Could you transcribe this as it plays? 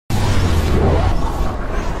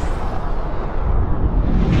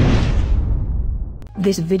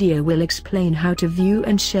This video will explain how to view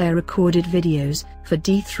and share recorded videos for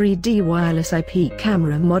D3D Wireless IP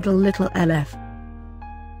camera model LittleLF.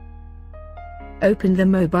 Open the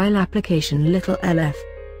mobile application LittleLF.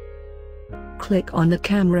 Click on the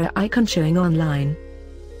camera icon showing online.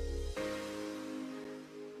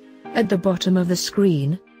 At the bottom of the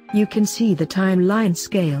screen, you can see the timeline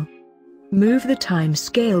scale. Move the time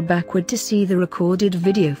scale backward to see the recorded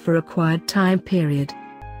video for required time period.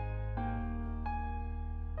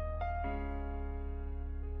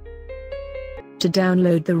 To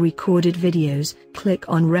download the recorded videos, click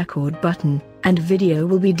on Record button, and video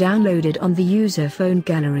will be downloaded on the user phone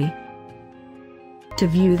gallery. To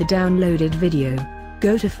view the downloaded video,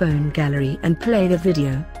 go to Phone Gallery and play the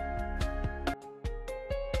video.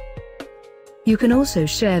 You can also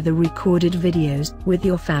share the recorded videos with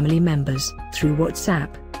your family members through WhatsApp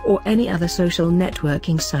or any other social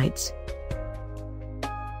networking sites.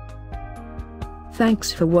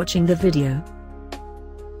 Thanks for watching the video.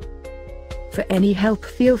 For any help,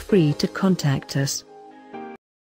 feel free to contact us.